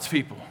of God's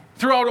people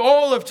throughout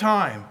all of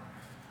time.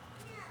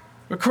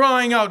 We're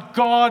crying out,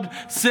 "God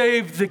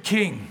save the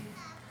King."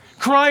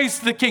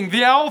 Christ the King,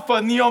 the Alpha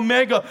and the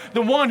Omega,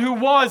 the one who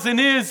was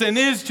and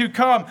is to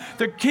come,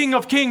 the King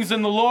of Kings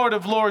and the Lord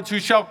of Lords, who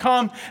shall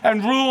come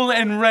and rule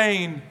and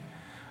reign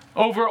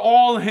over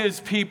all his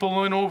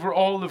people and over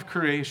all of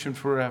creation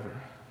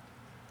forever.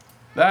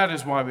 That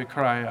is why we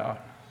cry out,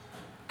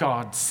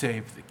 "God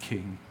save the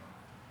King."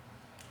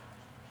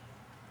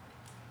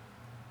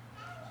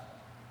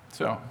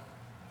 So,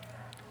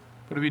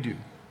 what do we do?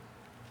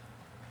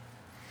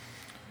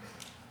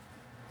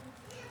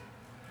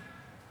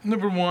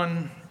 Number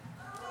one,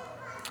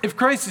 if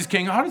Christ is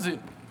king,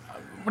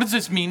 what does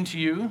this mean to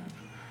you?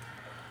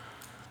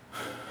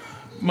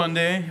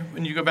 Monday,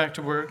 when you go back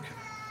to work.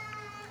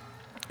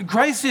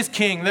 Christ is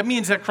king. That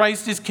means that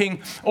Christ is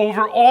king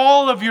over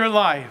all of your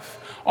life.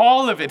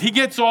 All of it. He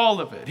gets all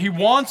of it. He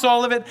wants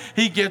all of it.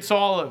 He gets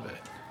all of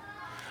it.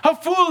 How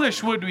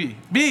foolish would we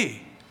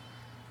be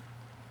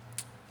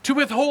to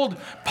withhold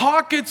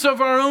pockets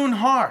of our own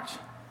heart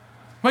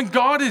when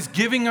God is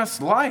giving us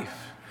life?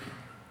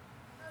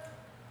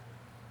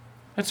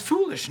 That's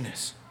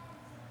foolishness.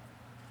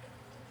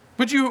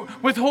 Would you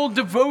withhold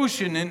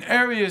devotion in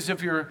areas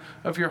of your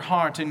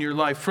heart and your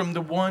life from the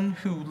one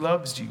who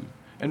loves you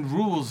and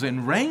rules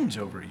and reigns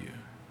over you?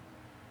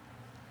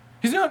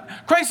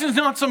 Christ is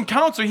not some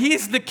counselor. He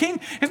is the king.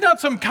 He's not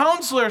some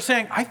counselor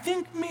saying, "I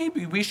think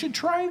maybe we should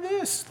try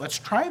this. Let's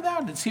try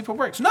that and see if it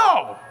works."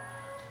 No!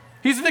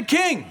 He's the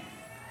king.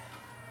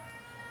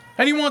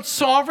 And he wants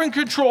sovereign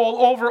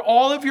control over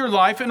all of your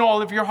life and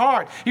all of your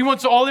heart. He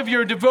wants all of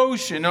your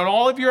devotion and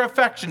all of your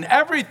affection,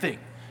 everything.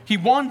 He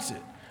wants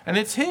it, and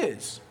it's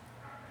his.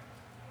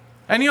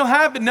 And he'll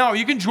have it now.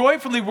 You can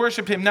joyfully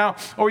worship him now,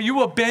 or you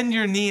will bend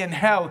your knee in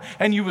hell,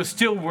 and you will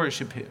still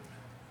worship him.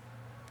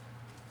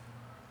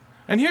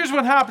 And here's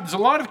what happens. A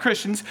lot of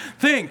Christians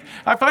think,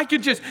 if I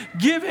could just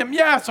give him,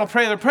 yes, I'll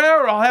pray the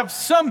prayer, or I'll have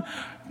some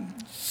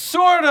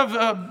sort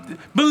of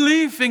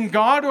belief in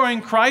God or in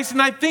Christ,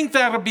 and I think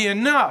that'll be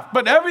enough.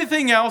 But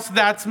everything else,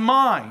 that's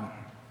mine.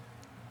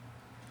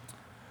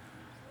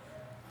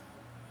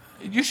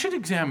 You should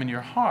examine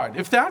your heart.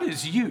 If that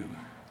is you,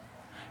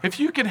 if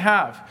you can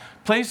have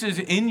places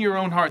in your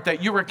own heart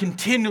that you are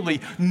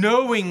continually,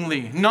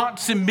 knowingly not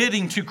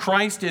submitting to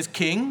Christ as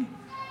king,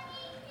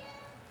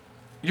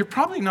 you're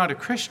probably not a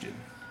Christian.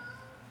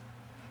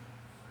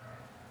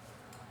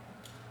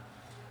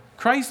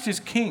 Christ is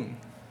king.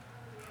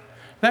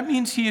 That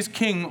means he is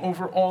king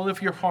over all of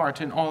your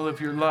heart and all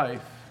of your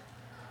life.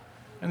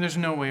 And there's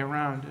no way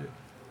around it.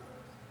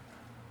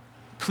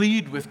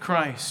 Plead with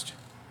Christ.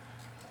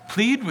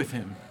 Plead with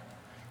him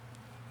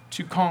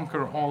to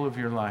conquer all of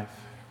your life.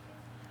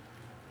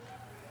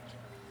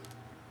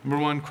 Number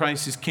one,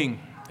 Christ is king.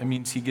 That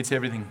means he gets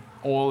everything,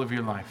 all of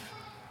your life,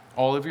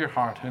 all of your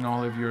heart, and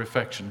all of your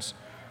affections.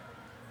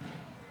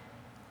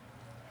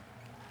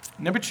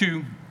 Number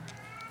two,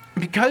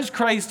 because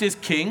Christ is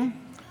king,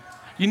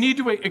 you need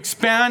to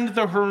expand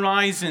the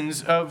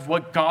horizons of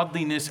what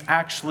godliness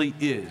actually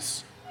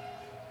is.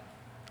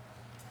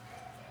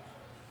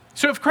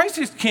 So if Christ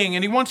is king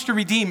and he wants to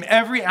redeem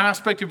every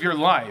aspect of your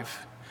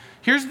life,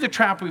 here's the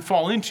trap we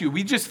fall into.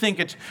 We just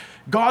think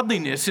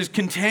godliness is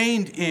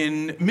contained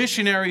in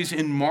missionaries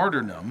in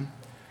martyrdom.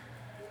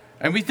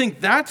 And we think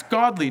that's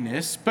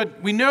godliness,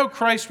 but we know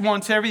Christ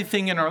wants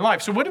everything in our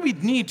life. So what do we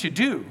need to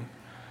do?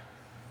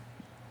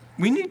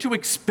 We need to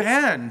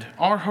expand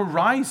our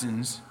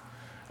horizons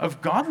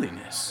of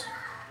godliness.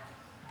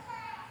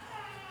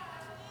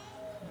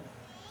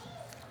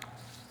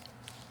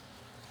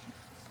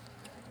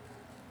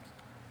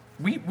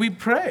 We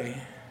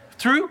pray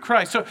through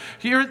Christ. So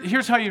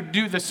here's how you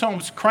do the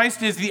Psalms.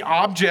 Christ is the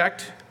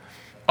object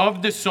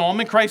of the psalm,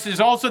 and Christ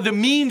is also the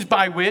means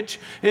by which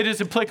it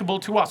is applicable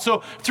to us.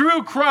 So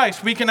through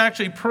Christ, we can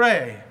actually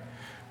pray,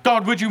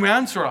 God, would you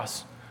answer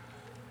us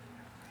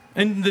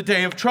in the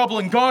day of trouble?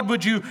 And God,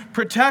 would you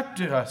protect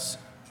us?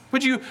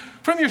 Would you,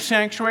 from your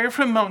sanctuary,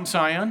 from Mount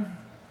Zion,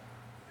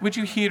 would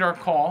you heed our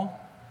call?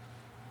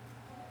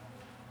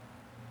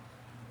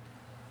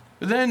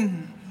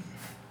 Then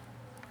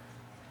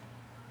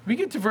we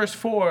get to verse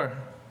 4.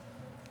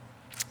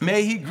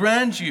 May he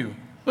grant you,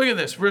 look at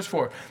this, verse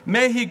 4.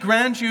 May he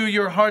grant you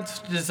your heart's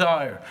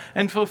desire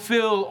and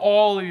fulfill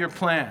all of your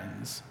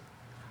plans.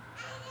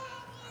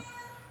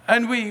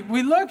 And we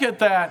look at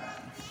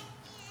that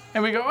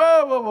and we go,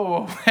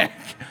 whoa.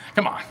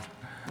 Come on.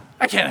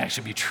 That can't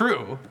actually be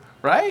true,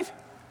 right?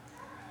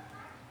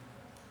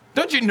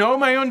 Don't you know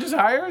my own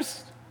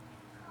desires?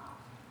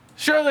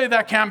 Surely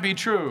that can't be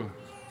true.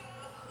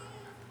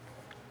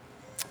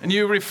 And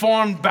you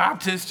Reformed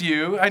Baptist,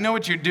 I know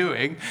what you're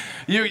doing.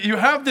 You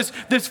have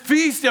this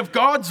feast of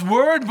God's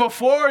word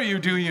before you,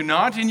 do you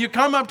not? And you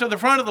come up to the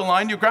front of the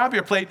line, you grab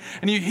your plate,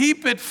 and you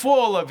heap it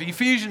full of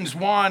Ephesians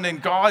 1 and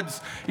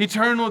God's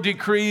eternal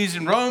decrees,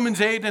 and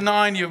Romans 8 and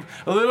 9, you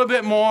a little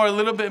bit more, a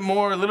little bit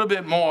more, a little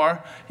bit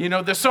more. You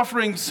know, the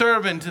suffering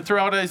servant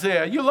throughout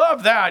Isaiah. You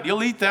love that.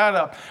 You'll eat that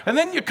up. And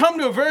then you come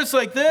to a verse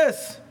like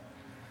this.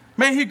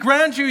 May he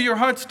grant you your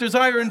heart's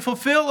desire and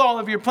fulfill all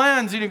of your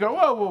plans. And you go,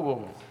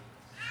 whoa.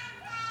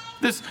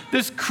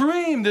 This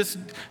cream, this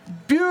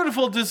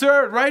beautiful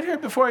dessert right here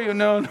before you.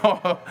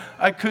 No,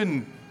 I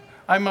couldn't.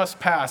 I must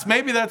pass.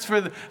 Maybe that's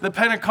for the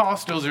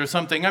Pentecostals or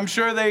something. I'm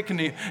sure they can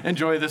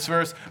enjoy this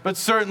verse, but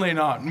certainly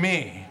not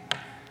me.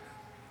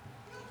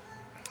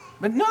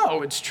 But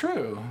no, it's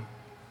true.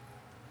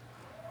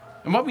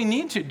 And what we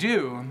need to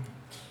do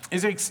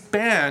is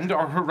expand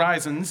our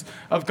horizons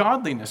of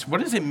godliness.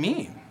 What does it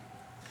mean?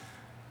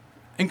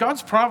 In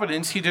God's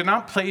providence, he did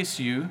not place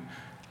you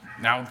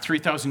now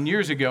 3,000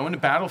 years ago in a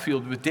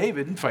battlefield with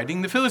David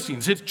fighting the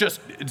Philistines.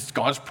 It's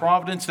God's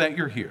providence that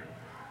you're here.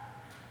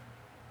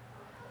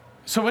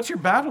 So what's your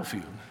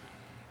battlefield?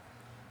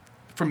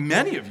 For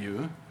many of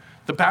you,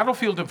 the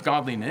battlefield of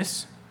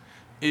godliness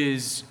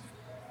is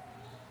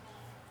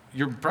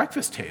your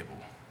breakfast table.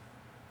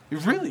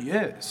 It really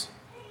is.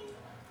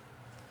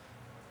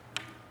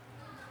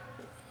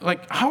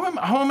 Like, how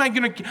am I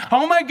going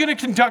to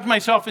conduct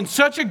myself in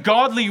such a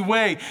godly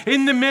way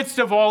in the midst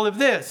of all of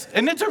this?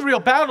 And it's a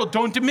real battle.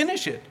 Don't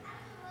diminish it.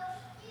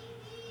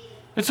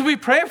 And so we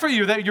pray for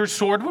you that your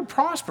sword would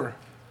prosper,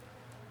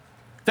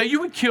 that you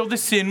would kill the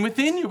sin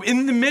within you.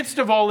 In the midst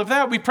of all of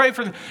that, we pray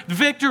for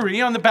victory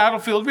on the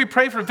battlefield. We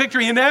pray for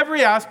victory in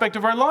every aspect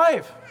of our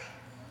life.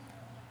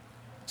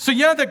 So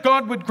that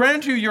God would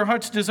grant you your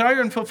heart's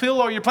desire and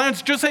fulfill all your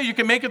plans just so you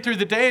can make it through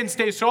the day and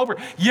stay sober.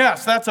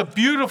 Yes, that's a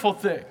beautiful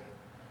thing.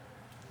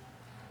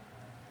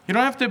 You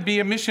don't have to be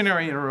a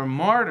missionary or a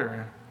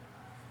martyr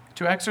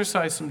to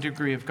exercise some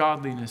degree of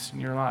godliness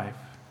in your life.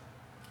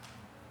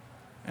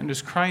 And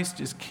as Christ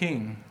is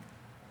king,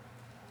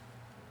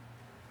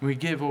 we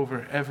give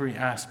over every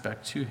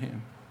aspect to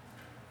him.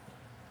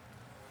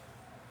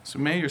 So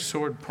may your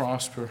sword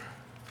prosper,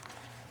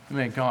 and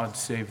may God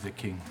save the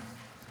king.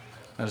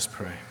 Let us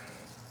pray.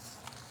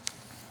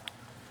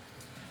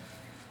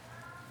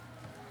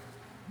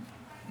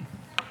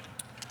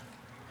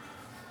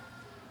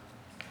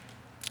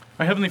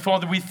 Our Heavenly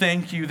Father, we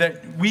thank you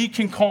that we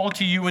can call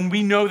to you and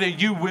we know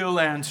that you will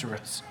answer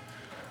us.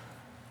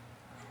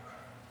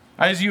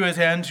 As you have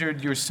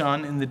answered your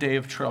Son in the day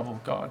of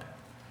trouble, God.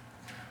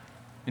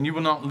 And you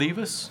will not leave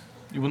us,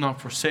 you will not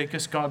forsake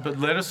us, God, but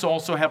let us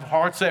also have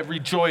hearts that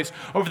rejoice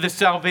over the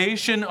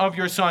salvation of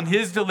your Son,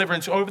 his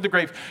deliverance over the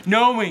grave,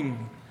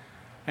 knowing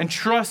and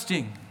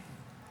trusting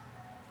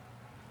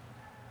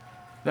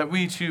that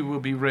we too will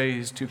be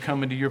raised to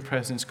come into your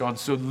presence, God.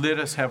 So let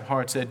us have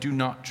hearts that do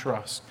not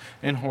trust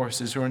in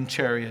horses or in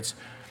chariots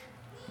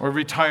or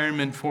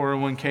retirement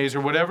 401ks or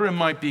whatever it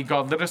might be,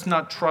 God. Let us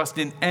not trust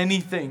in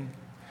anything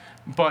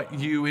but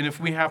you. And if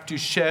we have to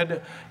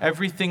shed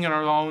everything in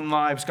our own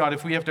lives, God,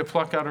 if we have to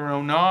pluck out our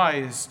own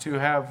eyes to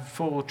have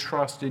full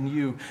trust in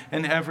you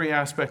in every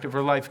aspect of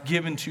our life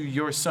given to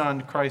your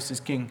Son, Christ as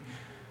King,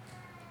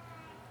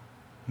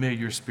 may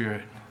your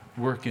Spirit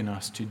work in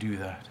us to do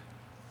that.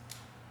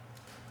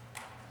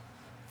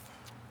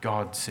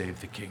 God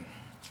save the King.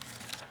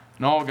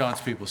 And all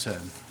God's people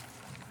said,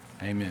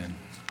 amen.